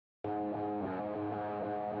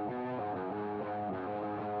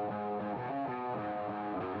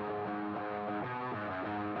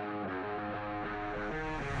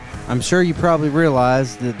I'm sure you probably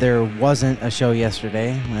realized that there wasn't a show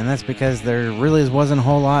yesterday, and that's because there really wasn't a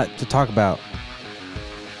whole lot to talk about.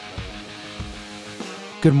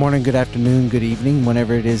 Good morning, good afternoon, good evening,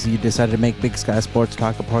 whenever it is you decided to make Big Sky Sports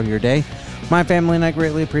Talk a part of your day. My family and I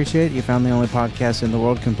greatly appreciate it. You found the only podcast in the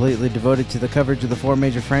world completely devoted to the coverage of the four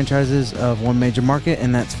major franchises of one major market,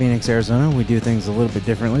 and that's Phoenix, Arizona. We do things a little bit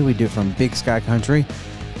differently. We do it from Big Sky Country,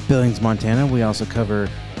 Billings, Montana. We also cover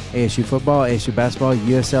ASU football, ASU basketball,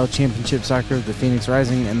 USL Championship Soccer, the Phoenix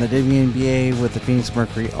Rising, and the WNBA with the Phoenix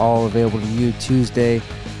Mercury, all available to you Tuesday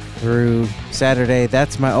through Saturday.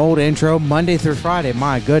 That's my old intro, Monday through Friday.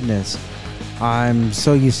 My goodness. I'm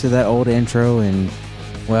so used to that old intro, and,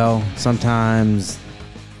 well, sometimes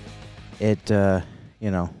it,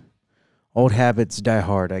 old habits die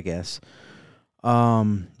hard, I guess.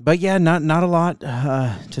 But yeah, not a lot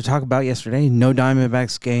to talk about yesterday. No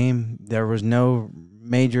Diamondbacks game. There was no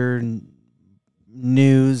major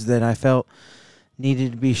news that I felt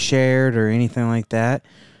needed to be shared or anything like that.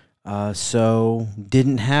 So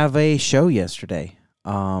didn't have a show yesterday.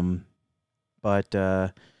 But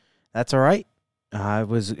that's all right. It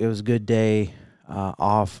was a good day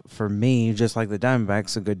off for me, just like the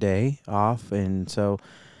Diamondbacks, a good day off, and so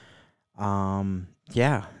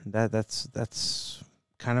yeah, that's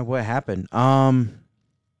kind of what happened. Other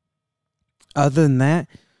than that,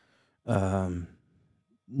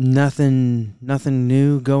 nothing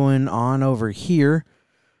new going on over here.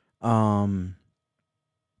 I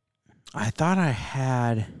thought I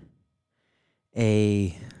had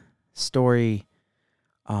a story.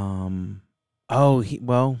 I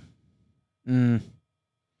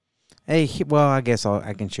guess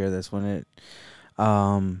I can share this one.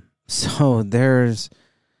 So there's,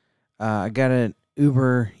 I got an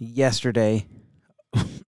Uber yesterday.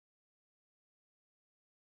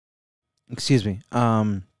 Excuse me.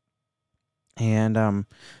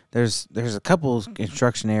 There's a couple of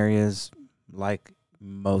construction areas, like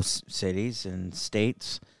most cities and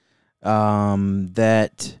states,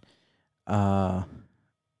 that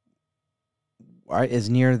is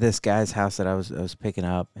near this guy's house that I was picking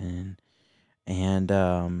up, and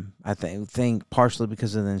I think partially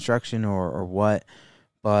because of the instruction or what,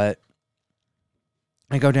 but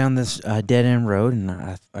I go down this dead end road,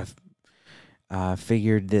 and I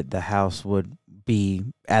figured that the house would be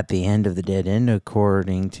at the end of the dead end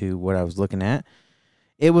according to what I was looking at.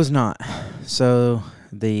 It was not. So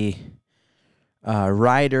the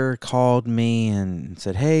rider called me and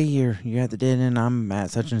said, "Hey, you're at the dead end. I'm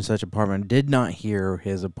at such and such apartment." Did not hear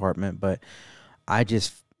his apartment, but I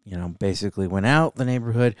just basically went out the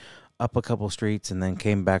neighborhood, up a couple streets, and then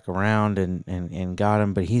came back around and got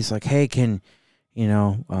him. But he's like, "Hey, can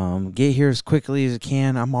get here as quickly as you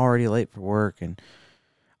can. I'm already late for work." And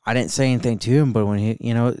I didn't say anything to him, but when he,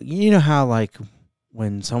 you know how, like,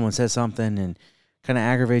 when someone says something and kind of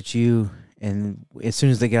aggravates you, and as soon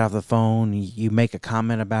as they get off the phone, you make a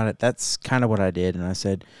comment about it. That's kind of what I did. And I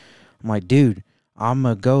said, I'm like, "Dude, I'm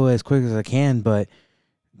going to go as quick as I can, but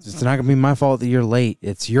it's not going to be my fault that you're late.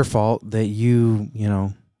 It's your fault that you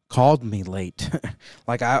called me late."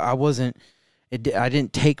 Like, I wasn't, I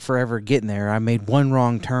didn't take forever getting there. I made one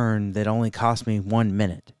wrong turn that only cost me 1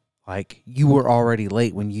 minute. Like, you were already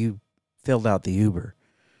late when you filled out the Uber.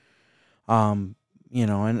 And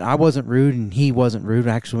I wasn't rude, and he wasn't rude.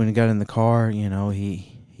 Actually, when he got in the car,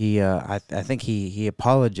 I think he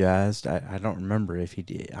apologized. I don't remember if he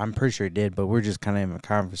did. I'm pretty sure he did, but we're just kind of in a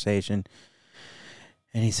conversation.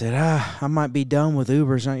 And he said, "I might be done with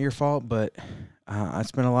Uber. It's not your fault, but I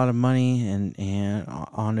spent a lot of money and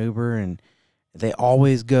on Uber, and they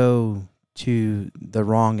always go to the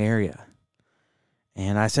wrong area."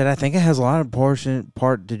 And I said, "I think it has a lot of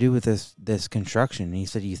part to do with this construction." And he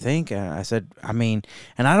said, "You think?" I said, "I mean,"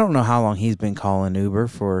 and I don't know how long he's been calling Uber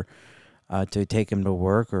for to take him to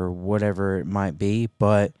work or whatever it might be,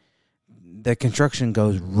 but the construction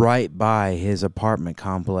goes right by his apartment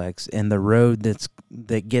complex, and the road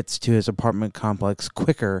that gets to his apartment complex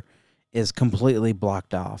quicker is completely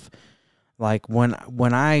blocked off. Like, when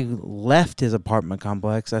I left his apartment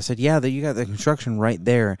complex, I said, "Yeah, you got the construction right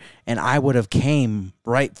there," and I would have came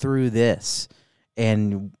right through this,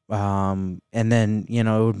 and then it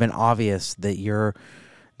would have been obvious that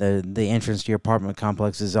the entrance to your apartment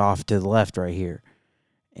complex is off to the left right here.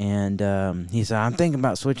 And he said, "I'm thinking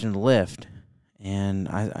about switching to Lyft," and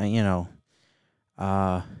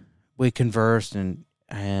we conversed, and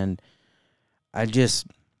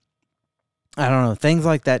I don't know. Things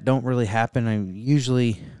like that don't really happen.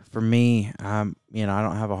 Usually, for me, I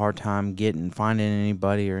don't have a hard time finding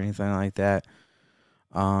anybody or anything like that.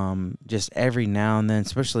 Just every now and then,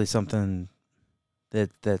 especially something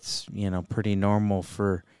that's pretty normal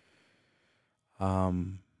for A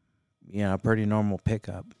pretty normal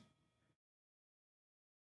pickup.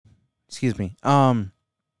 Excuse me.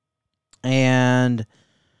 And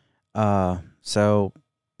so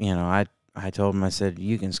I told him, I said,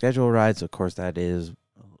 you can schedule rides. Of course, that is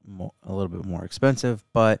a little bit more expensive,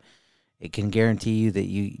 but it can guarantee you that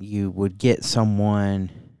you would get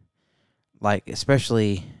someone, like,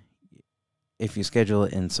 especially if you schedule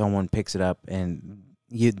it and someone picks it up and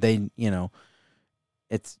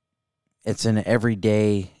it's an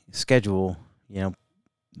everyday schedule.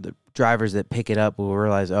 The drivers that pick it up will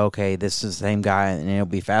realize, okay, this is the same guy, and it'll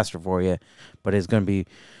be faster for you, but it's going to be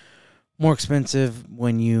more expensive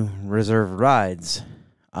when you reserve rides.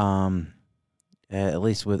 At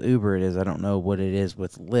least with Uber it is. I don't know what it is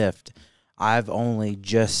with Lyft. I've only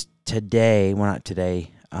just today, well, not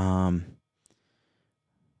today, because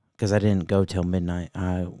I didn't go till midnight.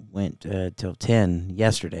 I went till 10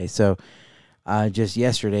 yesterday. So just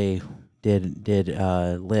yesterday did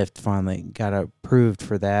Lyft finally got approved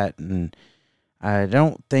for that, and I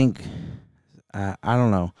don't think I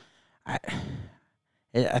don't know. I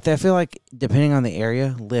feel like depending on the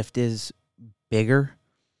area, Lyft is bigger,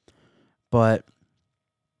 but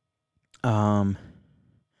I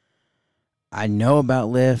know about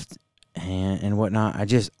Lyft and whatnot.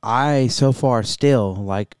 I so far still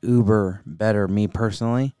like Uber better, me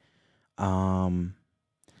personally.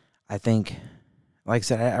 I think, like I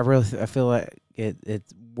said, I feel like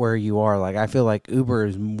it's where you are. Like, I feel like Uber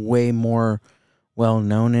is way more well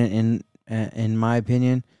known in my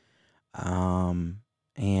opinion.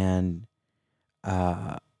 And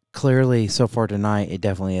clearly so far tonight, it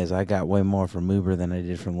definitely is. I got way more from Uber than I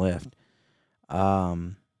did from Lyft.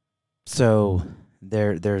 So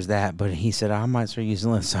there's that. But he said I might start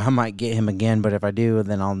using Lyft, so I might get him again. But if I do,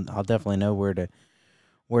 then I'll definitely know where to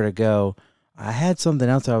go. I had something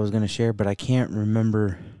else I was going to share, but I can't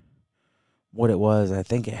remember what it was. I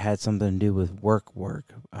think it had something to do with work,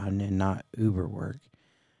 and not Uber work.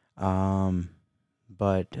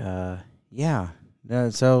 But yeah.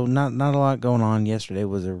 So not a lot going on. Yesterday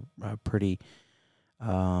was a pretty,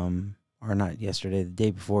 or not yesterday, the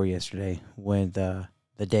day before yesterday, when the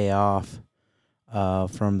day off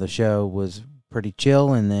from the show was pretty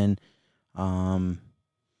chill. And then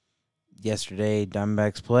yesterday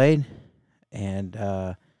Diamondbacks played and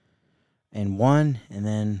won. And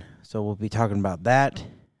then so we'll be talking about that.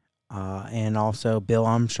 And also Bill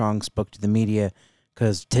Armstrong spoke to the media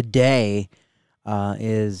because today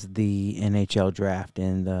is the NHL draft,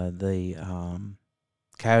 and the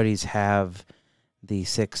Coyotes have the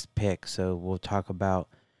 6th pick. So we'll talk about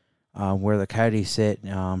where the Coyotes sit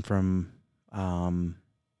from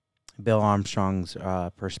Bill Armstrong's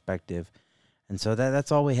perspective. And so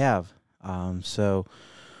that's all we have. So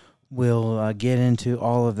we'll get into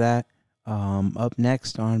all of that up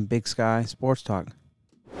next on Big Sky Sports Talk.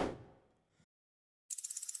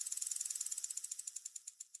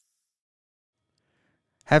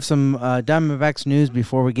 Have some Diamondbacks news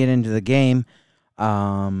before we get into the game.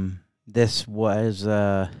 This was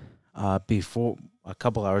before, a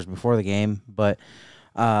couple hours before the game, but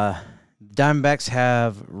Diamondbacks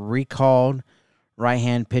have recalled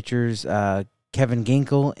right-hand pitchers Kevin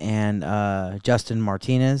Ginkel and Justin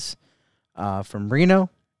Martinez from Reno,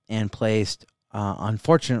 and placed,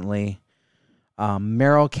 unfortunately,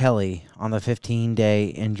 Merrill Kelly on the 15-day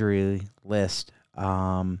injury list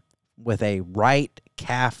with a right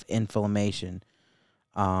calf inflammation,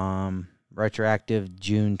 retroactive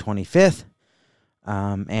June 25th,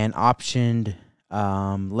 and optioned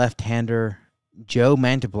left-hander Joe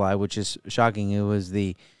Mantiply, which is shocking. It was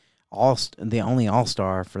the only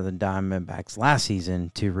All-Star for the Diamondbacks last season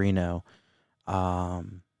to Reno.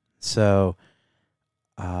 So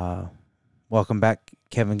welcome back,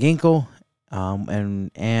 Kevin Ginkel,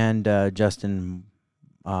 and Justin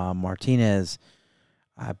Martinez.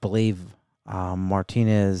 I believe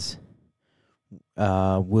Martinez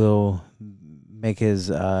will make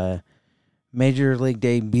his major league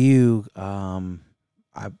debut.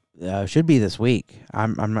 Should be this week.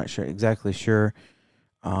 I'm not exactly sure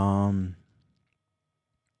when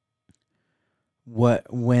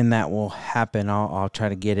that will happen. I'll try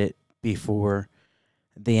to get it before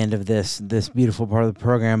the end of this beautiful part of the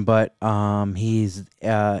program. But he's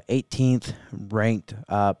 18th ranked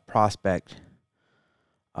prospect.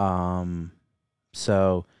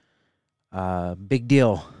 So big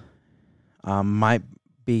deal. Might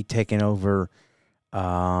be taking over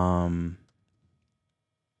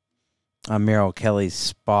Merrill Kelly's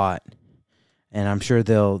spot, and I'm sure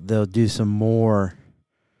they'll do some more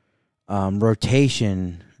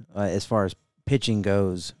rotation as far as pitching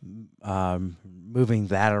goes, moving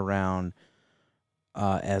that around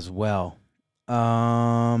as well.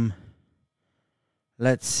 Um,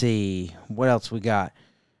 let's see what else we got.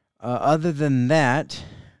 Other than that,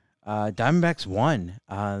 Diamondbacks won.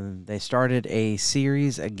 They started a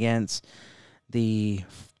series against the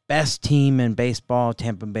best team in baseball,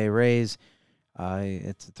 Tampa Bay Rays.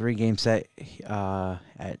 It's a 3-game set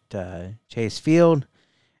at Chase Field,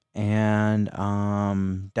 and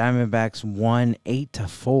Diamondbacks won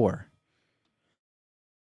 8-4.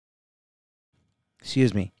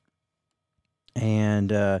 Excuse me. And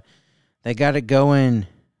they got it going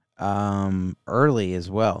early as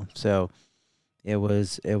well. So it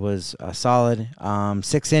was a solid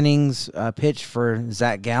 6 innings pitched for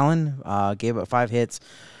Zach Gallen. Gave up 5 hits,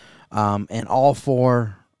 and all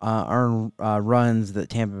 4 earned runs that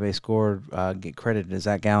Tampa Bay scored get credited to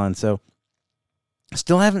Zach Gallen. So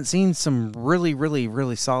still haven't seen some really, really,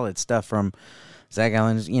 really solid stuff from Zach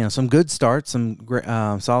Gallen. You know, some good starts, some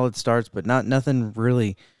solid starts, but nothing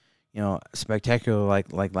really, spectacular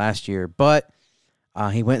like last year. But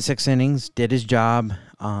he went 6 innings, did his job,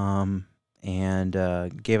 and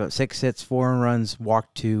gave up 6 hits, 4 runs,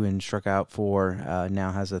 walked 2, and struck out 4.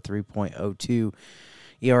 Now has a 3.02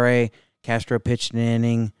 ERA. Castro pitched an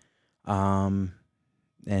inning, and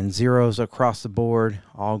zeros across the board,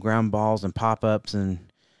 all ground balls and pop-ups, and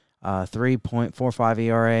 3.45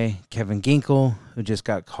 ERA. Kevin Ginkel, who just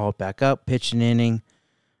got called back up, pitched an inning,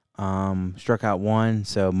 struck out 1,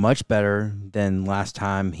 so much better than last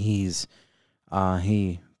time he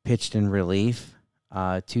pitched in relief,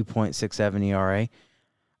 2.67 ERA.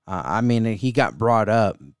 I mean, he got brought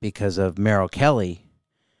up because of Merrill Kelly,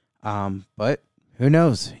 but who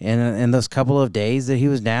knows? In those couple of days that he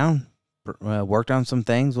was down, worked on some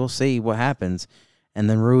things. We'll see what happens. And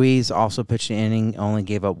then Ruiz also pitched an inning, only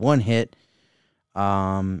gave up 1 hit,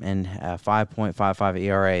 and a 5.55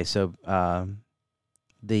 ERA. So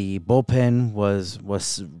the bullpen was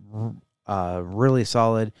really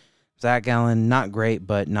solid. Zach Gallen, not great,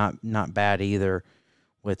 but not bad either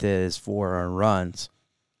with his 4 runs.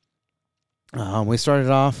 We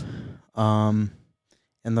started off in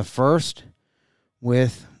the first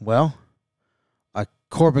with, a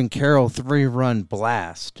Corbin Carroll 3-run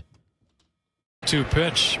blast. 2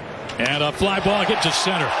 pitch, and a fly ball hit to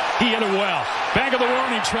center. He hit it well. Back of the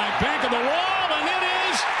warning track, back of the wall, and it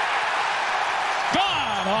is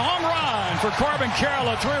gone. A home run for Corbin Carroll,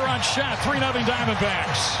 a 3-run shot, 3-0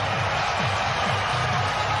 Diamondbacks.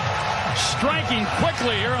 Striking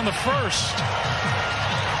quickly here in the first.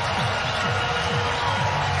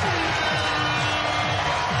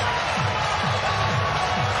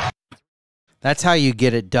 That's how you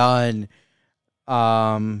get it done.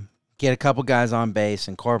 Get a couple guys on base,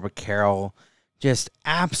 and Corbin Carroll just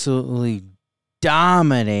absolutely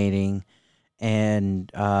dominating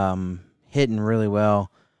and hitting really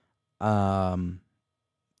well.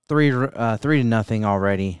 3-0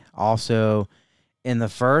 already. Also, in the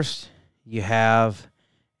first, you have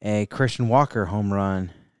a Christian Walker home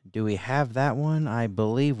run. Do we have that one? I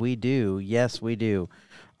believe we do. Yes, we do.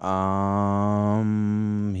 Here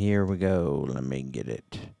we go. Let me get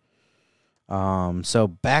it. So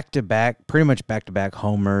back-to-back, pretty much back-to-back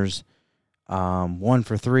homers. 1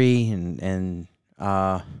 for 3 and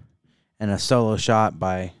a solo shot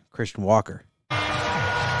by Christian Walker.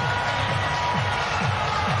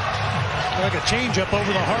 Like a changeup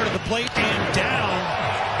over the heart of the plate and down.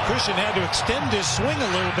 Christian had to extend his swing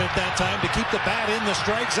a little bit that time to keep the bat in the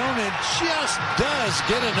strike zone, and just does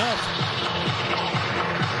get enough.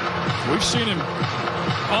 We've seen him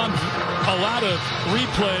on a lot of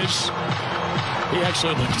replays. He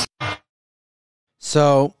actually looks.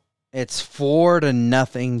 So it's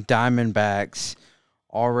 4-0 Diamondbacks,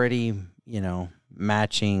 already,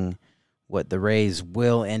 matching what the Rays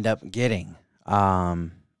will end up getting.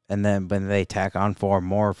 And then when they tack on 4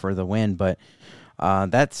 more for the win, but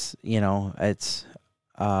that's it's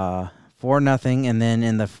 4-0, and then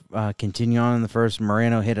in the continue on in the first,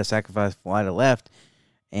 Moreno hit a sacrifice fly to left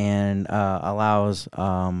and allows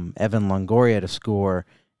Evan Longoria to score.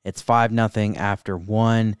 It's 5-0 after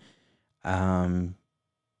 1. And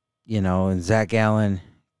Zach Gallen,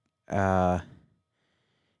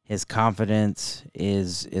 his confidence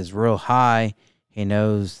is real high. He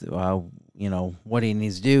knows what he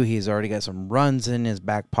needs to do. He's already got some runs in his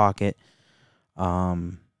back pocket.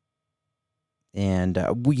 And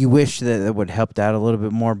you wish that it would have helped out a little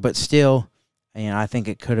bit more, but still, I think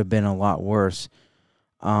it could have been a lot worse.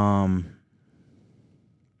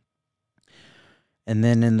 And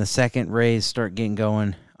then in the second, Rays start getting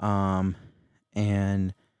going.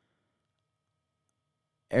 And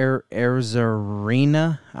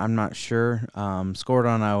Arizarena, I'm not sure, scored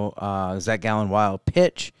on a Zach Gallen wild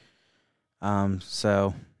pitch.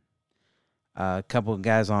 So A couple of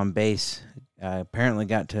guys on base. Apparently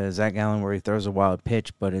got to Zach Gallen where he throws a wild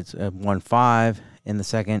pitch, but it's 1-5 in the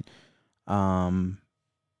second.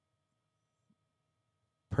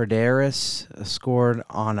 Perderas scored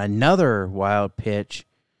on another wild pitch.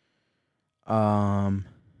 And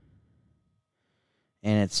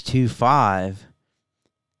it's 2-5.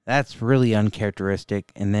 That's really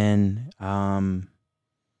uncharacteristic. And then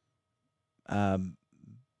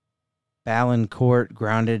Ballancourt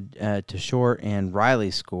grounded to short, and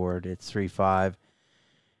Riley scored. It's 3-5.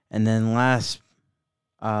 And then lastly,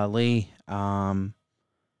 the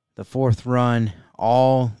fourth run,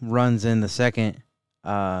 all runs in the second.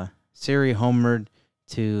 Siri homered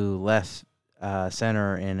to left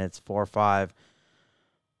center, and it's 4-5.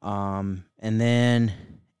 And then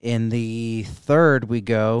in the third we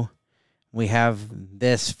have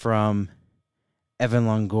this from Evan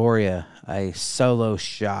Longoria, a solo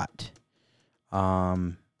shot,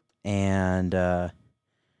 and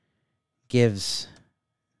gives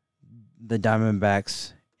the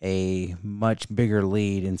Diamondbacks a much bigger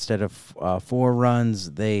lead. Instead of 4 runs,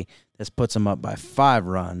 this puts them up by 5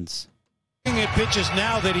 runs. At pitches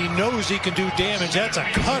now that he knows he can do damage. That's a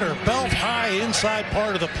cutter, belt high inside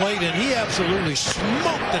part of the plate, and he absolutely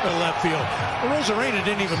smoked at the left field. Rosarena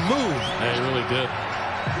didn't even move. Yeah, he really did.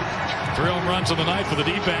 3 home runs in the night for the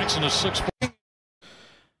D-backs and a 6-point.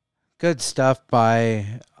 Good stuff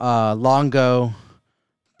by Longo,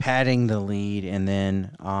 padding the lead, and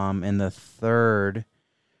then in the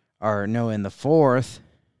fourth,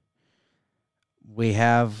 we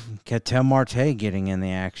have Ketel Marte getting in the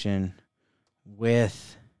action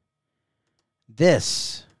with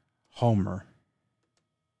this homer.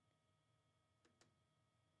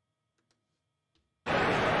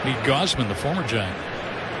 Meet Gosman, the former Giant.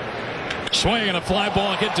 Swing and a fly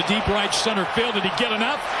ball hit to deep right center field. Did he get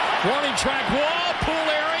enough? Warning track wall, pool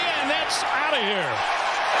area, and that's out of here.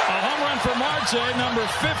 A home run for Marte, number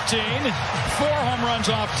 15. 4 home runs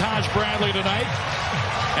off Taj Bradley tonight.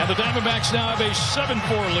 And the Diamondbacks now have a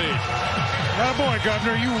 7-4 lead. Oh boy,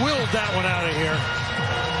 Governor, you willed that one out of here.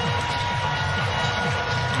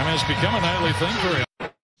 I mean, it's become a nightly thing for him.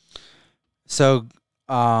 So,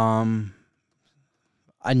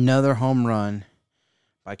 another home run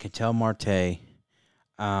by Ketel Marte,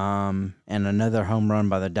 and another home run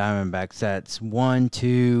by the Diamondbacks. That's 1,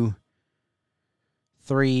 2,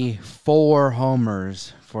 3, 4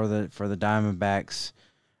 homers for the Diamondbacks.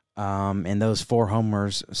 And those 4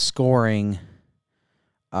 homers scoring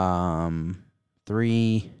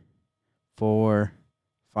 3, 4,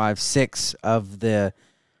 5, 6 of the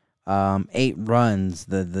 8 runs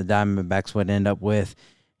the Diamondbacks would end up with.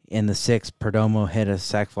 In the 6th, Perdomo hit a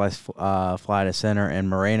sac fly to center, and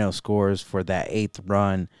Moreno scores for that 8th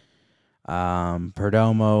run.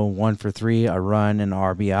 Perdomo 1 for 3, a run and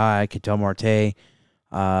RBI. Ketel Marte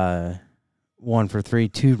 1 for 3,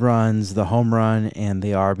 2 runs, the home run and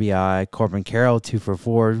the RBI. Corbin Carroll 2 for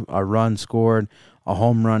 4, a run scored, a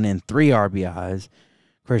home run and 3 RBIs.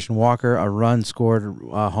 Christian Walker, a run scored,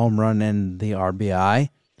 a home run and the RBI.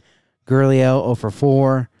 Gurriel 0 for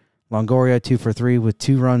 4. Longoria 2 for 3 with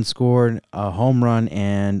 2 runs scored, a home run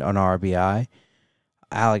and an RBI.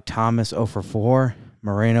 Alek Thomas 0 for 4.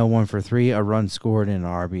 Moreno 1 for 3, a run scored and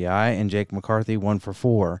an RBI. And Jake McCarthy 1 for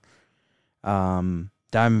 4.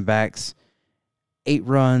 Diamondbacks 8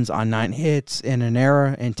 runs on 9 hits in an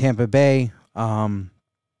error. In Tampa Bay, 4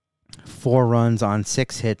 runs on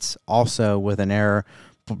 6 hits also with an error.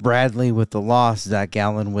 Bradley with the loss, Zach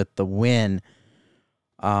Gallen with the win.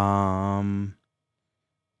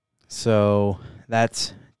 So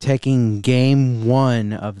that's taking game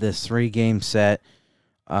 1 of this 3-game set.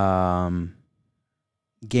 Game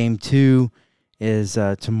 2 is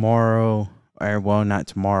tomorrow, or well, not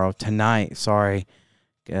tomorrow, tonight. Sorry,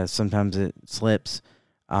 sometimes it slips.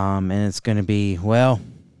 And it's going to be, well,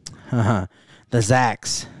 the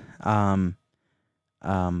Zacks.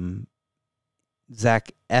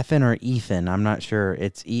 Zach Effin or Ethan, I'm not sure.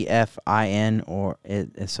 It's E-F-I-N so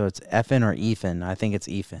it's Effin or Ethan. I think it's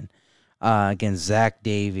Ethan. Against Zach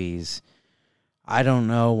Davies. I don't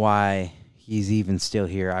know why he's even still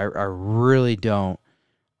here. I really don't.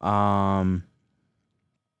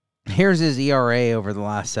 Here's his ERA over the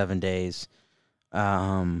last 7 days.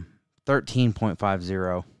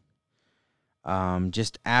 13.50.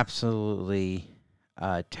 Just absolutely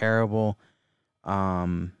terrible.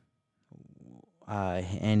 And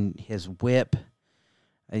his whip,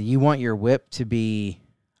 you want your whip to be,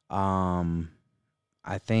 I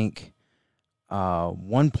think,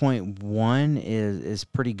 1.1 is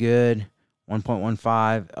pretty good.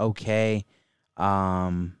 1.15, okay.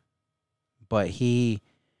 But he,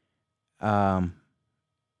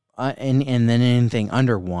 and then anything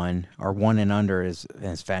under 1 or 1 and under is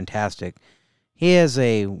fantastic. He has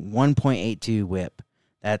a 1.82 whip.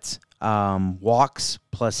 That's walks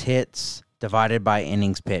plus hits divided by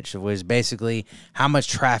innings pitched, which is basically how much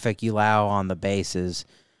traffic you allow on the bases.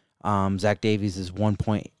 Zach Davies is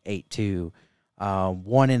 1.82.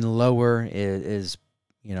 1 and lower is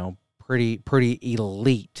pretty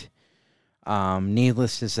elite.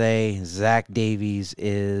 Needless to say, Zach Davies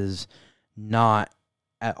is not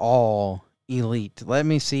at all elite. Let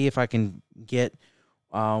me see if I can get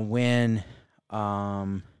when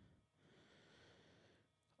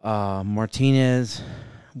Martinez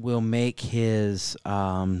will make his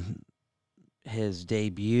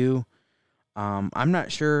debut. I'm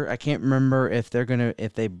not sure. I can't remember if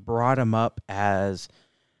they brought him up as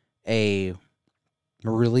a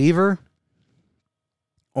reliever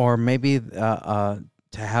or maybe to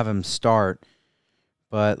have him start.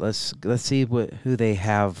 But let's see who they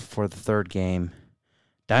have for the third game.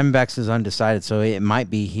 Diamondbacks is undecided, so it might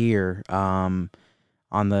be here on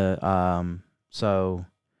the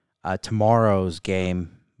tomorrow's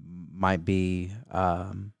game might be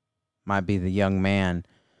the young man.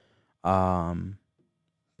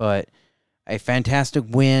 But a fantastic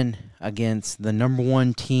win against the number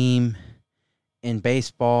 1 team in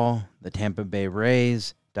baseball, the Tampa Bay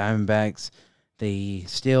Rays. Diamondbacks,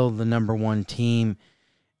 still the number 1 team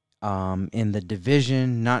in the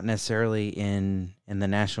division, not necessarily in the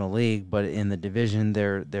National League, but in the division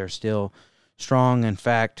they're still strong. In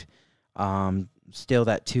fact, still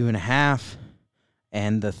that 2.5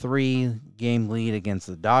 and the 3-game lead against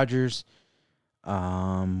the Dodgers.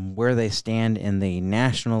 Where they stand in the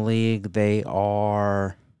National League, they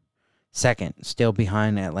are second, still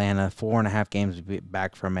behind Atlanta, 4.5 games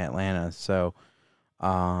back from Atlanta. So,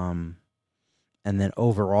 and then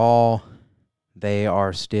overall, they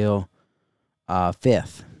are still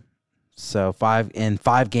fifth. So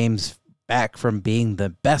 5 games back from being the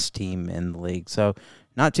best team in the league. So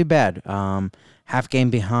not too bad. Half game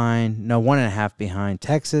behind, 1.5 behind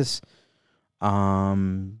Texas.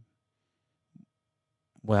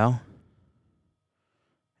 Well,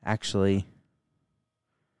 actually,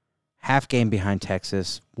 half game behind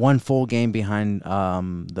Texas, 1 full game behind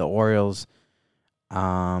the Orioles,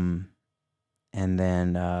 and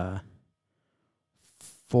then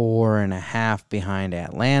 4.5 behind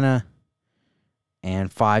Atlanta,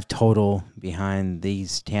 and 5 total behind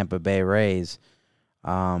these Tampa Bay Rays.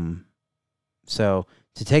 So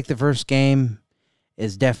to take the first game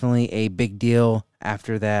is definitely a big deal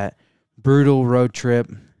after that brutal road trip.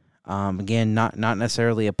 Again, not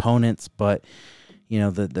necessarily opponents, but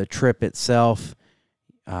the trip itself.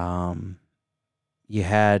 You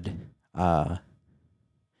had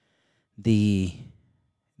the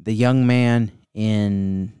young man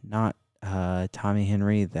in not Tommy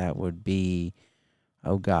Henry. That would be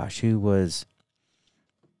who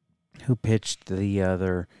pitched the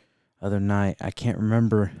other night. I can't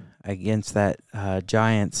remember against that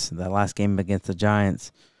Giants, the last game against the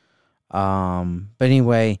Giants. But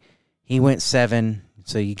anyway, he went 7.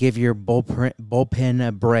 So you give your bullpen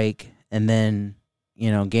a break, and then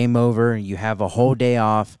game over. You have a whole day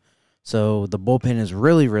off, so the bullpen is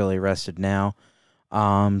really, really rested now.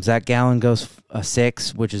 Zach Gallen goes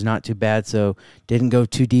 6, which is not too bad. So didn't go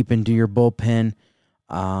too deep into your bullpen,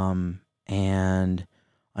 and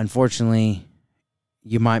unfortunately,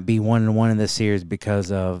 you might be 1-1 in this series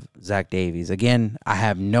because of Zach Davies. Again, I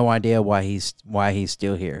have no idea why he's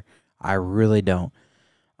still here. I really don't.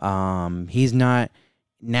 He's not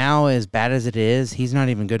now, as bad as it is. He's not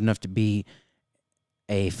even good enough to be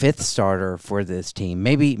a 5th starter for this team.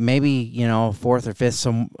 Maybe 4th or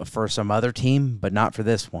 5th for some other team, but not for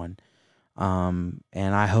this one. And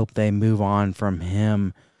I hope they move on from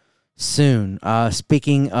him soon.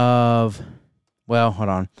 Speaking of, well, hold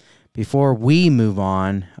on. Before we move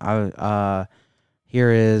on,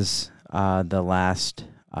 here is the last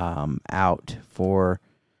out for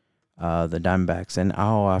the Diamondbacks. And,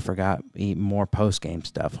 I forgot more post-game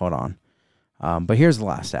stuff. Hold on. But here's the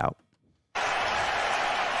last out.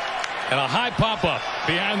 And a high pop-up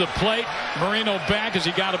behind the plate. Marino back as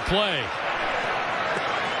he got a play.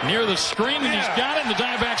 Near the screen, and he's got it, and the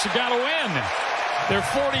Diamondbacks have got to win. Their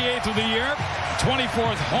 48th of the year,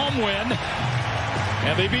 24th home win.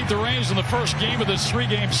 And they beat the Rays in the first game of this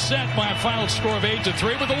 3-game set by a final score of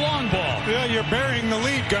 8-3 with a long ball. Yeah, you're burying the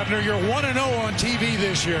lead, Governor. You're 1-0 on TV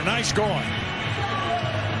this year. Nice going.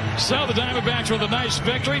 So the Diamondbacks with a nice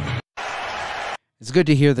victory. It's good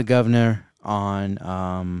to hear the Governor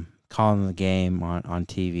on calling the game on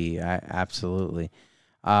TV. Absolutely.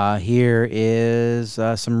 Here is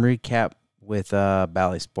some recap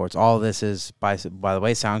Bally Sports. All of this is by the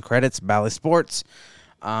way, sound credits Bally Sports,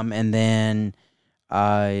 and then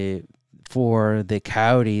for the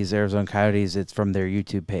Coyotes, Arizona Coyotes, it's from their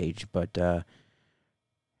YouTube page. But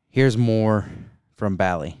here's more from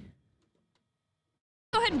Bally.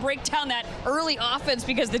 Go ahead and break down that early offense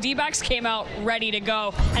because the D-backs came out ready to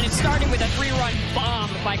go, and it started with a 3-run bomb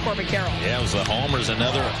by Corbin Carroll. Yeah, it was the homers,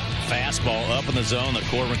 another fastball up in the zone that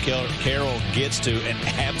Corbin Carroll gets to an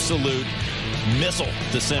absolute missile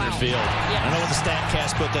to center field. Yeah. I don't know what the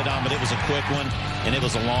StatCast put that on, but it was a quick one, and it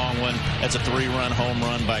was a long one. That's a 3-run home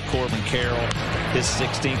run by Corbin Carroll, his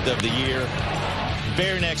 16th of the year.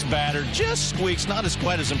 Very next batter just squeaks, not as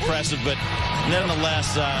quite as impressive, but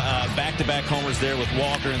nonetheless, back-to-back homers there with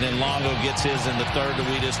Walker, and then Longo gets his in the third that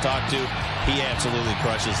we just talked to. He absolutely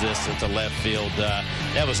crushes this at the left field.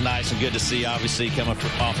 That was nice and good to see, obviously, coming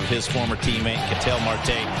off of his former teammate. Ketel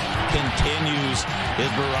Marte continues his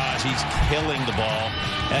barrage. He's killing the ball.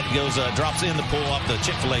 That goes, drops in the pull off the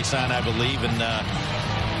Chick-fil-A sign, I believe, and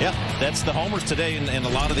yeah, that's the homers today and a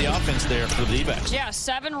lot of the offense there for the D-backs. Yeah,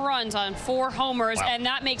 7 runs on 4 homers, wow. And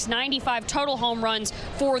that makes 95 total home runs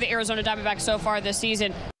for the Arizona Diamondbacks so far this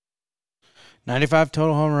season. 95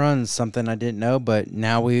 total home runs, something I didn't know, but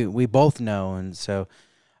now we both know. And so,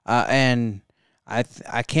 and I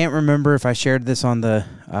can't remember if I shared this on the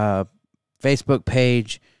Facebook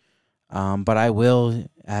page, but I will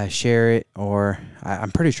share it, or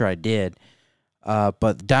I'm pretty sure I did. But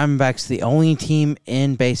the Diamondbacks, the only team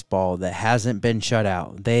in baseball that hasn't been shut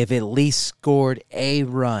out. They've at least scored a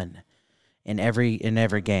run in every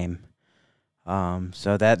game.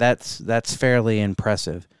 So that's fairly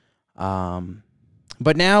impressive.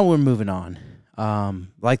 But now we're moving on.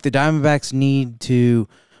 Like the Diamondbacks need to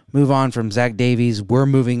move on from Zach Davies, we're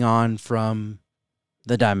moving on from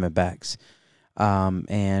the Diamondbacks.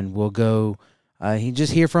 And we'll go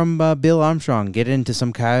just hear from Bill Armstrong, get into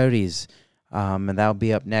some Coyotes. And that'll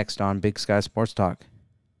be up next on Big Sky Sports Talk.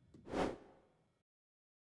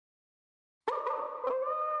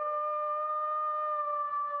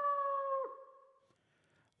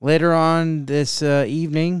 Later on this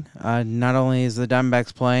evening, not only is the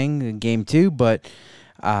Diamondbacks playing Game 2, but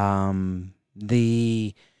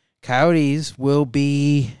the Coyotes will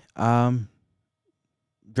be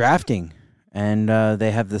drafting, and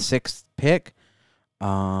they have the 6th pick.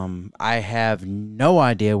 I have no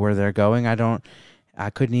idea where they're going. I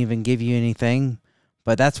couldn't even give you anything,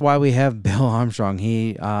 but that's why we have Bill Armstrong.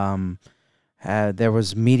 He there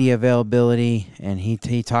was media availability, and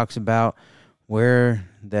he talks about where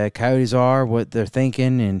the Coyotes are, what they're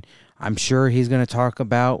thinking, and I'm sure he's going to talk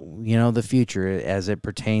about, the future as it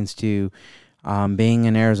pertains to being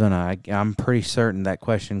in Arizona. I'm pretty certain that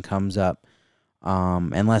question comes up.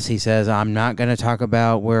 Unless he says, I'm not going to talk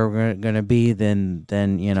about where we're going to be, then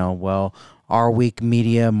our weak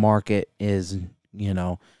media market is,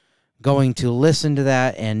 going to listen to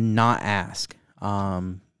that and not ask.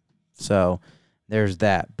 So there's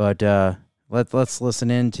that. But let's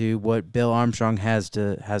listen into what Bill Armstrong has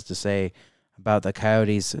to say about the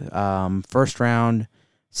Coyotes' first round,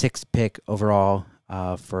 6th pick overall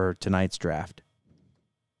for tonight's draft.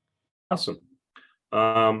 Awesome.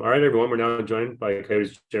 All right, everyone, we're now joined by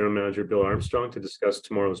Coyotes General Manager Bill Armstrong to discuss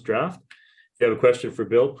tomorrow's draft. If you have a question for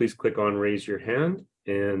Bill, please click on raise your hand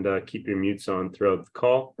and keep your mutes on throughout the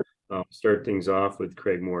call. I'll start things off with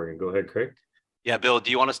Craig Morgan. Go ahead, Craig. Yeah, Bill,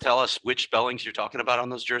 do you want to tell us which spellings you're talking about on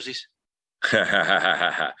those jerseys?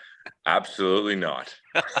 Absolutely not.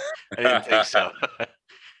 I didn't think so.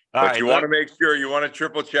 But you want to make sure, you want to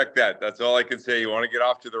triple check that. That's all I can say. You want to get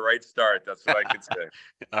off to the right start. That's what I can say.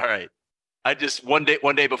 All right. I just one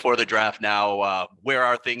day before the draft now, where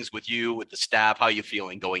are things with you, with the staff? How are you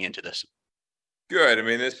feeling going into this? Good. I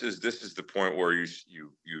mean, this is the point where you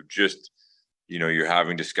just, you're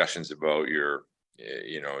having discussions about your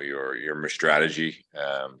strategy,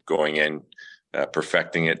 going in,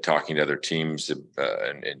 perfecting it, talking to other teams,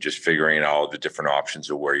 and just figuring out all the different options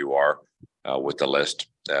of where you are with the list.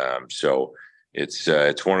 So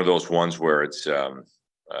it's one of those ones where it's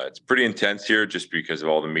pretty intense here just because of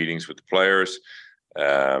all the meetings with the players,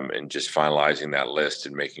 and just finalizing that list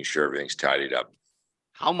and making sure everything's tidied up.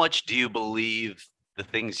 How much do you believe the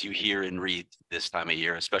things you hear and read this time of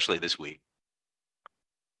year, especially this week?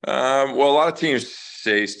 Well, a lot of teams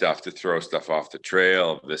say stuff to throw stuff off the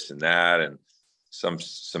trail, this and that, and some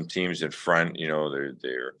teams in front,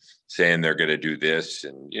 they're saying they're going to do this,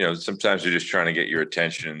 and sometimes they're just trying to get your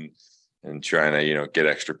attention and trying to get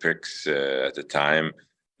extra picks at the time.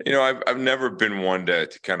 I've never been one to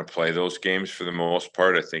kind of play those games for the most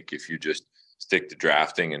part. I think if you just stick to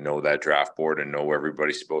drafting and know that draft board and know where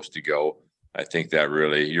everybody's supposed to go, I think that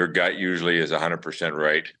really your gut usually is 100%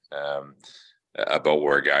 right about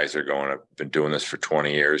where guys are going. I've been doing this for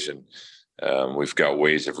 20 years, and we've got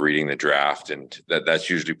ways of reading the draft, and that's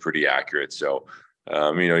usually pretty accurate. So,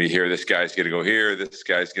 you hear this guy's going to go here, this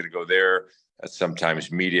guy's going to go there. That's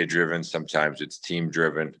sometimes media driven, sometimes it's team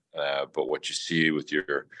driven. But what you see with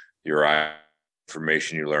your eye,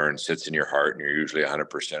 information you learn sits in your heart, and you're usually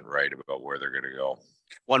 100% right about where they're going to go.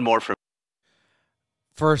 One more from.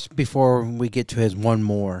 First, before we get to his one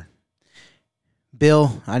more,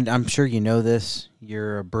 Bill, I'm sure you know this.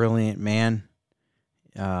 You're a brilliant man.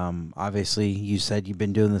 Obviously, you said you've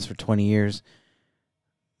been doing this for 20 years.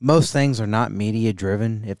 Most things are not media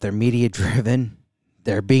driven. If they're media driven,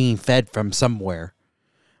 they're being fed from somewhere.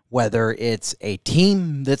 Whether it's a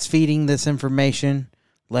team that's feeding this information,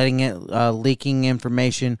 letting it leaking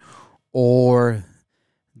information, or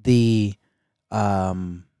the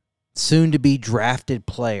soon-to-be drafted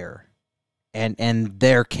player and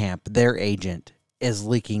their camp, their agent, is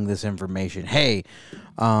leaking this information. Hey,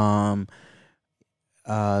 I'm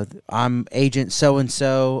agent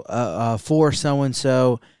so-and-so for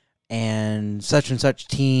so-and-so, and such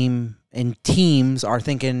team, and teams are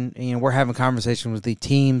thinking, we're having a conversation with the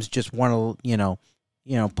teams, just want to,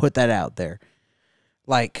 put that out there.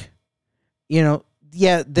 Like,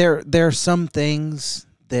 yeah, there are some things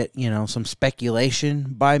that, some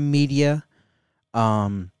speculation by media.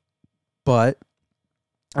 But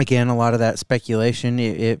again, a lot of that speculation,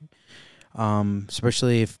 it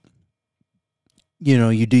especially if,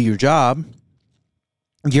 you do your job,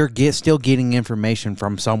 you're still getting information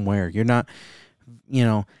from somewhere. You're not,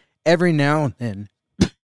 every now and then,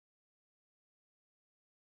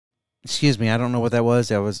 excuse me, I don't know what that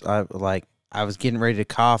was. I was getting ready to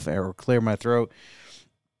cough or clear my throat,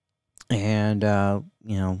 and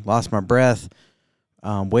lost my breath,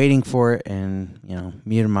 waiting for it, and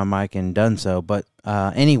muted my mic and done so. But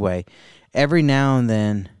anyway, every now and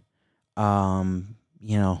then,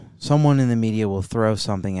 someone in the media will throw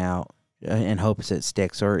something out in hopes it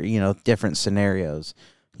sticks, or different scenarios.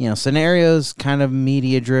 Scenarios kind of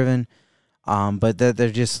media driven, but they're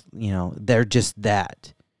just they're just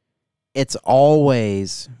that. It's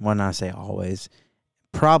always, when I say always,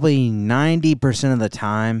 probably 90% of the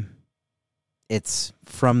time, it's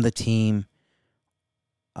from the team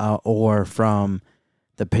or from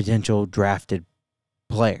the potential drafted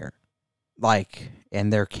player,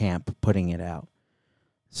 and their camp putting it out.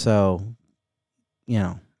 So,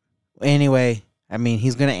 anyway, I mean,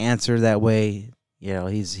 he's going to answer that way.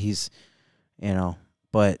 He's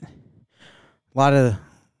but a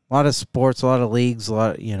lot of sports, a lot of leagues, a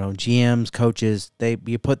lot of, GMs, coaches,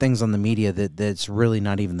 you put things on the media that's really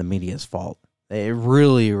not even the media's fault. It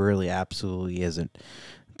really, really absolutely isn't.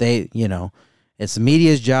 It's the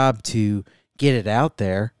media's job to get it out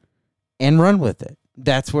there and run with it.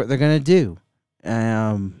 That's what they're going to do.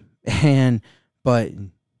 But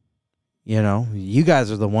you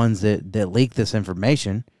guys are the ones that leak this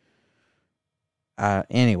information.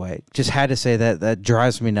 Anyway, just had to say that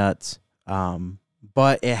drives me nuts.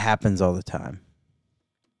 But it happens all the time.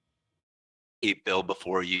 Hey, Bill,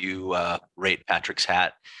 before you rate Patrick's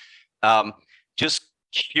hat, just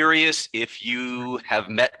curious if you have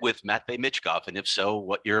met with Matvei Michkov, and if so,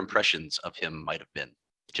 what your impressions of him might have been.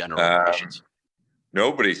 General impressions.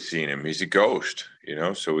 Nobody's seen him. He's a ghost,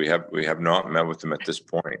 so we have not met with him at this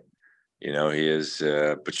point. He is,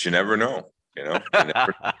 but you never know, You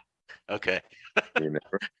never, okay.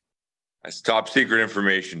 That's top secret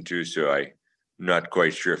information too, so I'm not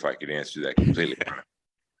quite sure if I could answer that completely.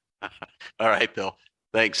 All right, Bill.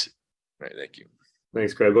 Thanks. All right, thank you.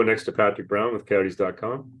 Thanks, Craig. Go next to Patrick Brown with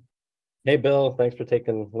Coyotes.com. Hey, Bill. Thanks for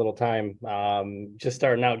taking a little time. Just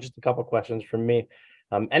starting out, just a couple questions from me.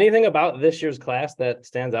 Anything about this year's class that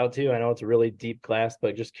stands out to you? I know it's a really deep class,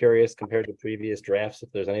 but just curious compared to previous drafts,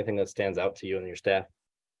 if there's anything that stands out to you and your staff.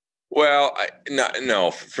 Well,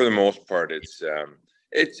 no, for the most part, it's.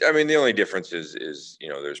 I mean, the only difference is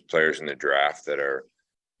there's players in the draft that are,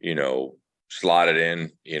 slotted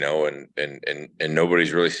in, and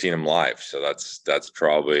nobody's really seen them live. So that's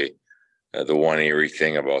probably the one eerie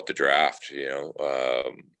thing about the draft.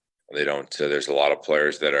 They don't. There's a lot of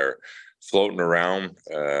players that are floating around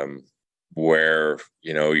where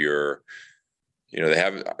they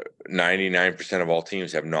have 99% of all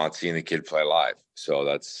teams have not seen the kid play live. So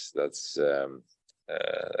that's an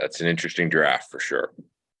interesting draft for sure.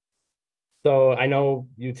 So I know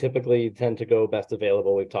you typically tend to go best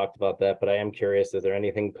available. We've talked about that, but I am curious, is there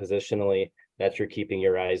anything positionally that you're keeping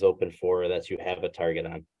your eyes open for, or that you have a target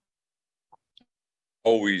on?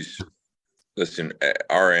 Always listen, at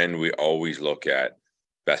our end, we always look at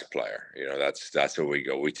best player. That's what we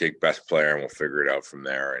go. We take best player and we'll figure it out from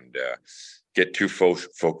there. And get too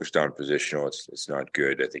focused on positional, it's not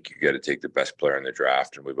good. I think you got to take the best player in the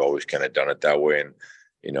draft, and we've always kind of done it that way.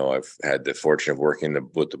 And I've had the fortune of working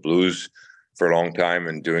with the Blues for a long time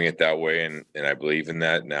and doing it that way, and I believe in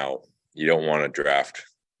that. Now, you don't want to draft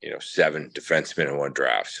 7 defensemen in one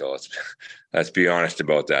draft. So let's be honest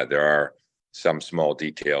about that. There are some small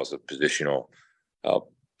details of positional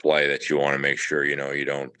play that you want to make sure you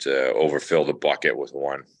don't overfill the bucket with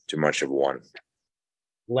too much of one.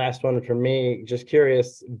 Last one for me, just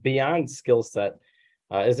curious, beyond skill set,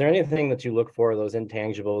 is there anything that you look for, those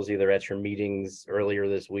intangibles, either at your meetings earlier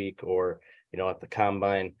this week or, at the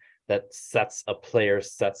combine, that sets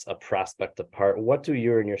a prospect apart? What do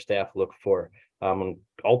you and your staff look for,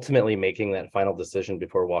 ultimately making that final decision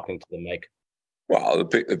before walking to the mic? Well,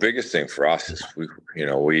 the biggest thing for us is we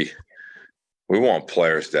want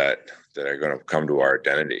players that are going to come to our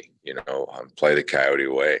identity, play the Coyote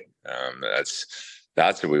way.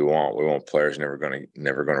 That's what we want. We want players never going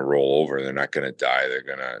to roll over. They're not going to die.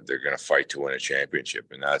 They're going to fight to win a championship.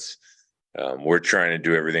 And that's we're trying to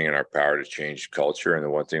do everything in our power to change culture. And the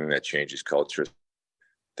one thing that changes culture is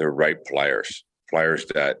the right players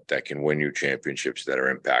that can win you championships, that are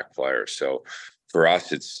impact players. So for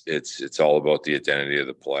us, it's all about the identity of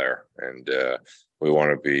the player, and we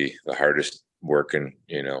want to be the hardest working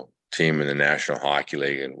team in the National Hockey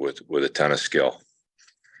League, and with a ton of skill.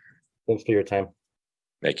 Thanks for your time.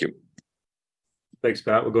 Thank you. Thanks,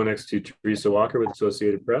 Pat. We'll go next to Teresa Walker with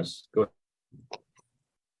Associated Press. Go ahead.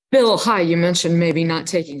 Bill, hi. You mentioned maybe not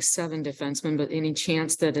taking 7 defensemen, but any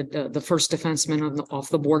chance that the first defenseman off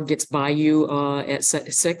the board gets by you at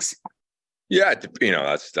 6? Yeah,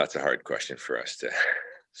 that's a hard question for us to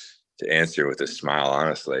answer with a smile,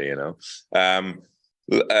 honestly.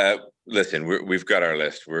 Listen, we've got our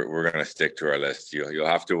list. We're going to stick to our list. You'll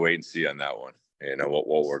have to wait and see on that one.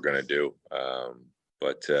 What we're going to do.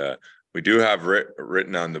 But we do have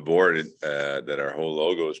written on the board that our whole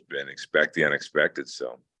logo has been expect the unexpected.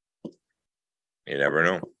 So you never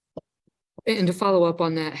know. And to follow up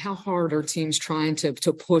on that, how hard are teams trying to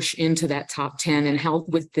push into that top 10, and how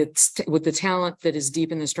with the talent that is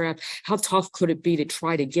deep in this draft, how tough could it be to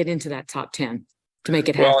try to get into that top 10 to make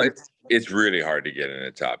it happen? Well, it's really hard to get in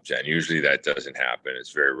the top 10. Usually that doesn't happen.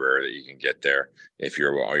 It's very rare that you can get there if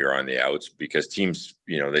you're on the outs, because teams,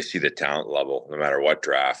 they see the talent level no matter what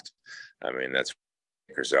draft. I mean, that's what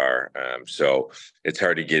makers are. So it's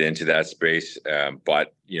hard to get into that space.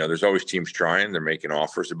 But there's always teams trying. They're making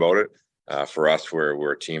offers about it. For us,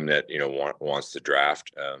 we're a team that wants to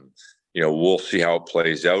draft. We'll see how it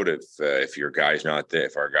plays out if your guy's not there.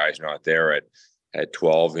 If our guy's not there at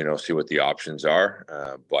 12, see what the options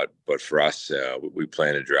are. But for us, we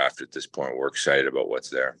plan to draft at this point. We're excited about what's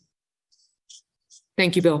there.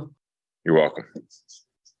 Thank you, Bill. You're welcome.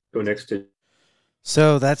 Go next to.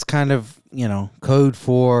 So that's kind of, code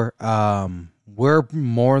for we're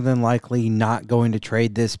more than likely not going to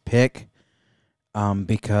trade this pick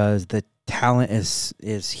because the talent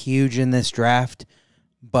is huge in this draft,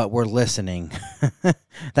 but we're listening.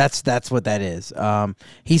 That's what that is.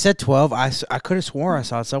 He said 12. I could have swore I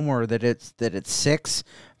saw somewhere that it's 6,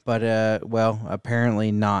 but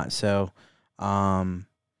apparently not. So and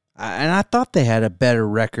I thought they had a better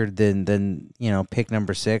record than pick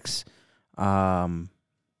number 6.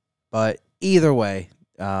 But either way,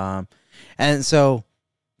 and so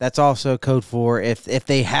that's also code for if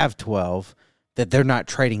they have 12, that they're not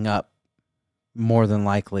trading up more than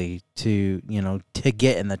likely to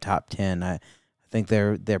get in the top 10. I think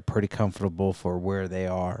they're pretty comfortable for where they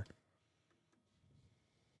are.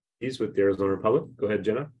 He's with the Arizona Republic. Go ahead,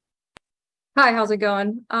 Jenna. Hi, how's it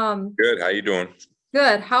going? Good. How you doing?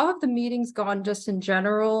 Good. How have the meetings gone just in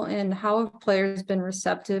general, and how have players been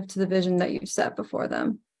receptive to the vision that you've set before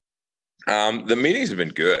them? The meetings have been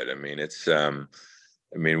good. I mean, it's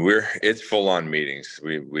full on meetings.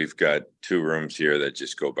 We've got 2 rooms here that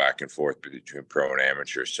just go back and forth between pro and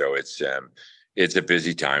amateur. So it's a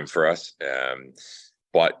busy time for us.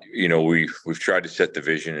 But we've tried to set the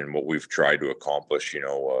vision, and what we've tried to accomplish,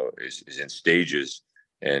 is in stages.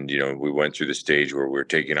 And we went through the stage where we're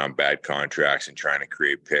taking on bad contracts and trying to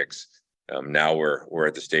create picks. Now we're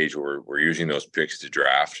at the stage where we're using those picks to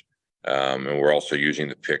draft, and we're also using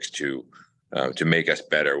the picks to make us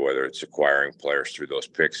better, whether it's acquiring players through those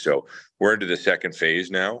picks. So we're into the second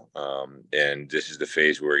phase now, and this is the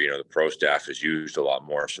phase where the pro staff is used a lot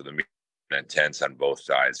more. So the meeting is intense on both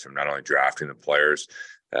sides, from not only drafting the players,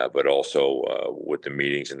 but also with the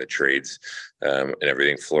meetings and the trades and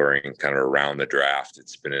everything flurrying kind of around the draft.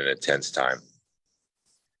 It's been an intense time.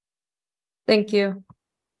 Thank you.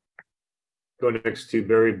 Go next to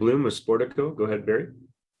Barry Bloom with Sportico. Go ahead, Barry.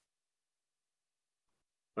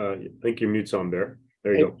 I think your mute's on, Bear.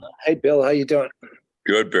 There you go. Hey, Bill, how you doing?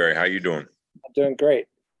 Good, Barry. How you doing? I'm doing great.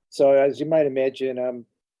 So as you might imagine, I'm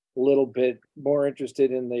a little bit more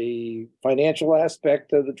interested in the financial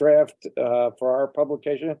aspect of the draft for our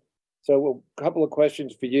publication. So a couple of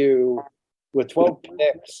questions for you. With 12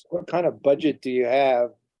 picks, what kind of budget do you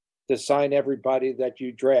have to sign everybody that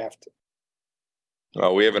you draft?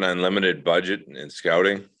 Well, we have an unlimited budget in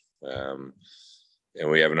scouting, and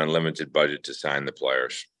we have an unlimited budget to sign the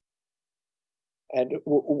players. And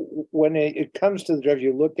when it comes to the draft,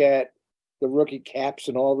 you look at the rookie caps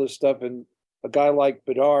and all this stuff, and a guy like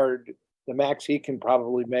Bedard, the max he can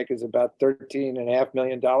probably make is about $13.5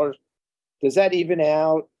 million. Does that even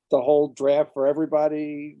out the whole draft for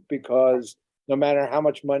everybody? Because no matter how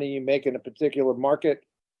much money you make in a particular market,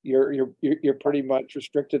 you're pretty much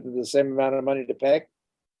restricted to the same amount of money to pay.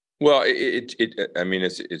 Well, I mean,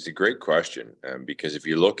 it's a great question, because if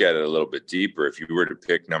you look at it a little bit deeper, if you were to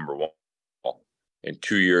pick number one in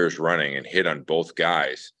 2 years running and hit on both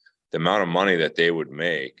guys, the amount of money that they would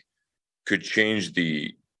make could change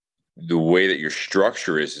the way that your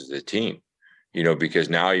structure is as a team. You know, because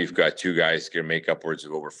now you've got two guys going to make upwards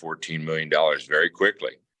of over $14 million very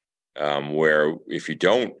quickly. Where if you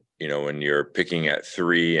don't, you know, when you're picking at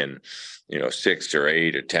 3 and, you know, 6 or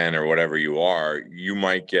 8 or 10 or whatever you are,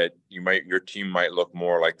 your team might look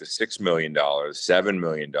more like the $6 million, $7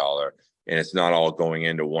 million, and it's not all going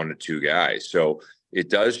into 1 to 2 guys. So it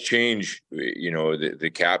does change, you know, the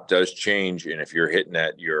cap does change. And if you're hitting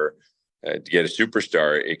at your, to get a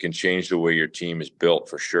superstar, it can change the way your team is built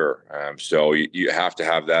for sure. So you have to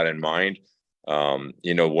have that in mind.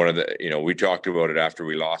 You know, we talked about it after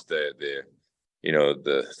we lost the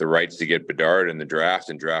rights to get Bedard in the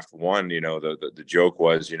draft and draft 1. You know, the joke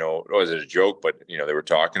was, you know, it wasn't a joke, but, you know, they were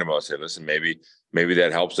talking about, say, listen, maybe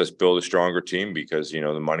that helps us build a stronger team because, you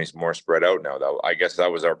know, the money's more spread out now. I guess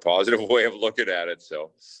that was our positive way of looking at it.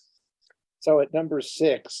 So at number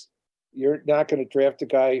 6, you're not going to draft a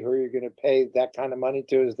guy who you're going to pay that kind of money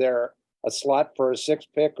to. Is there a slot for a 6th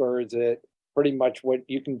pick, or is it pretty much what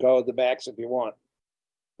you can go the max if you want?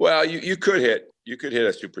 Well, you could hit a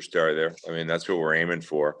superstar there. I mean, that's what we're aiming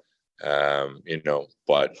for. You know,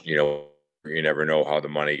 but, you know, you never know how the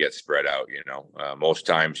money gets spread out. You know, most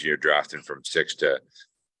times you're drafting from 6 to,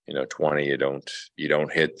 you know, 20. You don't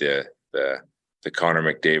hit the Connor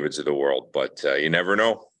McDavids of the world, but you never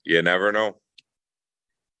know. You never know.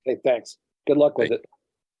 Okay, thanks. Good luck with it.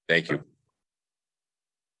 Thank you.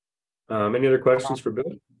 Any other questions for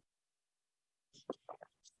Bill?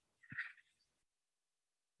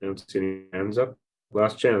 I don't see any hands up.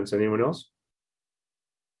 Last chance. Anyone else?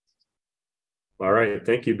 All right.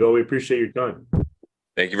 Thank you, Bill. We appreciate your time.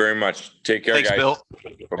 Thank you very much. Take care, Thanks, guys. Bill.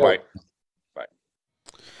 Bye-bye. Bye.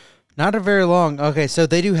 Not a very long. Okay, so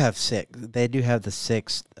they do have 6. They do have the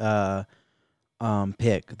 6th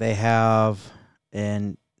pick. They have,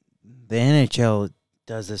 and the NHL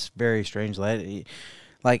does this very strangely.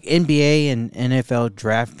 Like NBA and NFL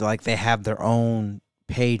draft, like they have their own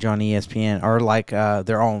page on ESPN, or like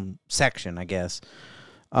their own section, I guess.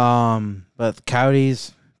 But the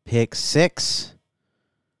Coyotes pick 6,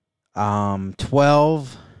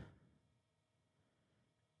 12,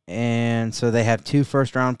 and so they have 2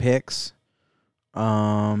 first-round picks.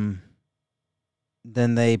 Then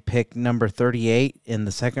they pick number 38 in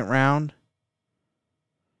the 2nd round.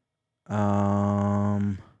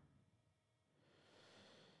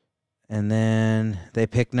 And then they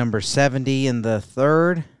pick number 70 in the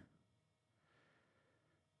 3rd.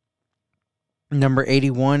 Number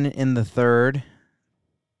 81 in the 3rd.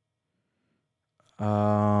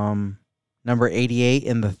 Number 88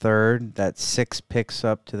 in the 3rd. That's 6 picks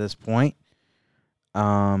up to this point.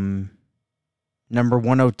 Number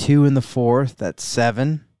 102 in the 4th. That's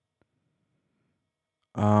 7.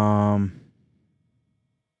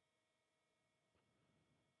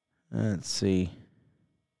 Let's see.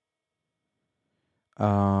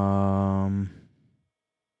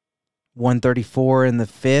 134 in the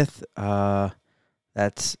 5th.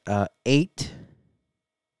 That's 8.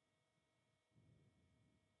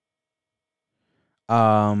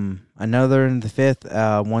 Another in the 5th,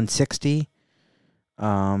 160.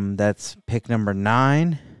 That's pick number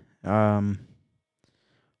 9.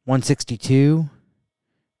 162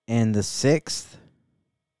 in the 6th.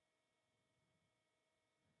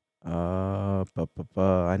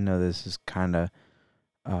 I know this is kind of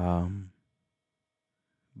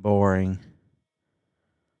boring.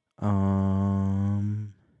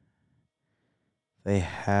 They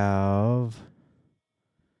have,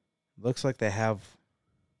 looks like they have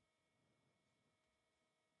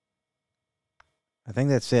I think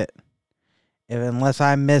that's it. Unless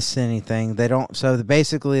I miss anything, they don't. So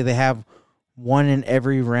basically, they have one in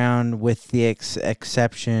every round, with the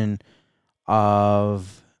exception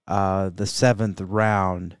of the 7th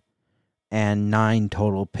round, and 9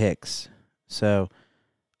 total picks. So,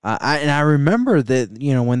 I remember that,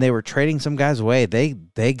 when they were trading some guys away,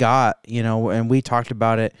 they got, and we talked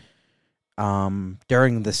about it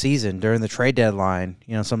during the season, during the trade deadline.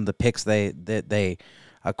 Some of the picks they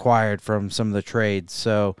acquired from some of the trades.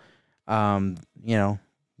 So,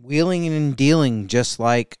 wheeling and dealing, just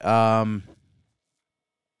like Monty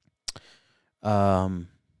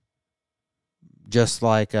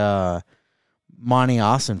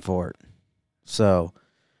Ossenfort. So,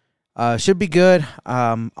 should be good.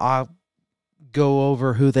 I'll go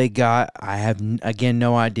over who they got. I have again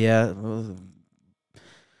no idea.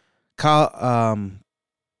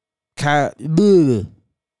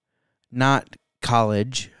 Not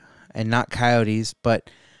college and not Coyotes, but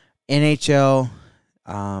NHL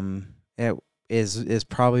it is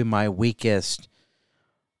probably my weakest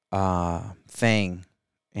thing,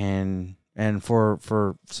 and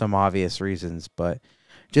for some obvious reasons, but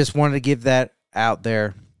just wanted to give that out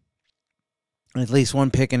there. At least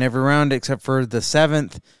one pick in every round except for the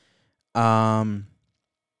 7th,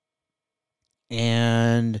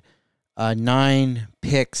 and 9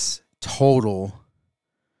 picks total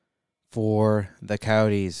for the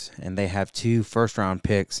Coyotes, and they have 2 first-round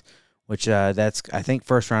picks, which that's, I think,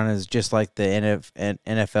 first round is just like the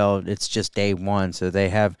NFL. It's just day 1, so they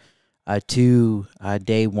have 2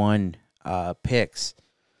 day 1 picks.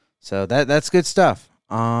 So that's good stuff.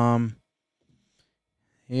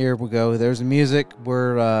 Here we go. There's the music.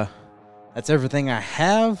 That's everything I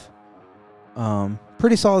have.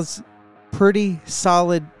 Pretty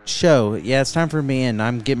solid show. Yeah, it's time for me, and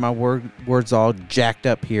I'm getting my words all jacked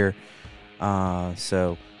up here.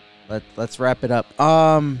 So let's wrap it up.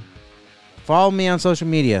 Follow me on social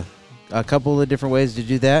media. A couple of different ways to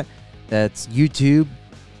do that. That's YouTube,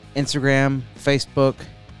 Instagram, Facebook,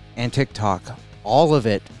 and TikTok. All of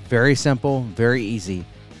it very simple, very easy.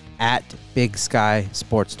 At Big Sky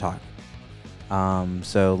Sports Talk.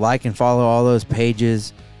 So like and follow all those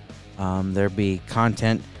pages. There'll be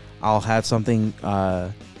content. I'll have something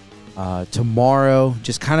tomorrow,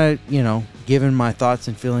 just kind of, giving my thoughts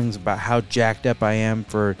and feelings about how jacked up I am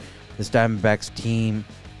for this Diamondbacks team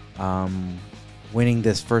winning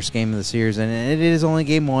this first game of the series. And it is only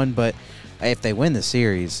game 1, but if they win the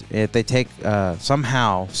series, if they take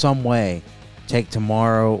somehow, some way, take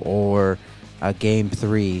tomorrow or game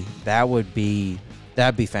 3, that'd be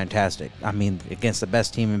fantastic. I mean, against the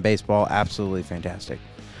best team in baseball, absolutely fantastic.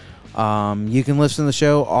 You can listen to the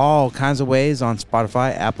show all kinds of ways on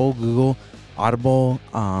Spotify, Apple, Google, Audible,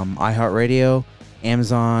 iHeartRadio,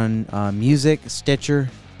 Amazon Music, Stitcher,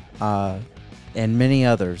 and many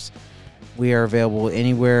others. We are available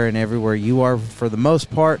anywhere and everywhere you are for the most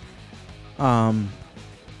part. We'll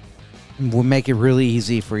make it really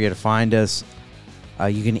easy for you to find us.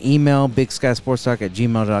 You can email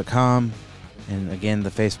bigskysportstalk@gmail.com. And again, the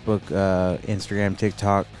Facebook, Instagram,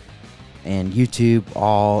 TikTok, and YouTube,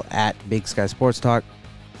 all at Big Sky Sports Talk.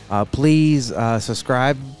 Please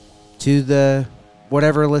subscribe to the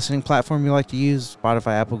whatever listening platform you like to use,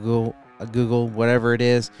 Spotify, Apple, Google, whatever it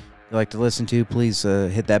is you like to listen to. Please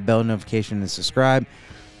hit that bell notification and subscribe.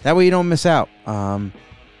 That way you don't miss out.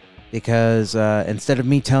 Because instead of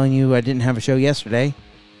me telling you I didn't have a show yesterday,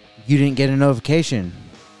 you didn't get a notification.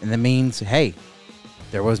 And that means, hey,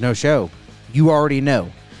 there was no show. You already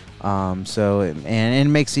know. So it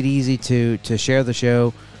makes it easy to share the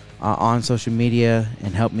show on social media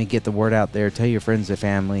and help me get the word out there. Tell your friends and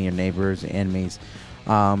family, your neighbors, enemies.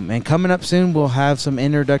 And coming up soon, we'll have some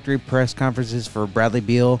introductory press conferences for Bradley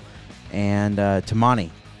Beal and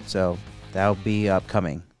Tamani. So that'll be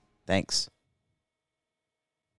upcoming. Thanks.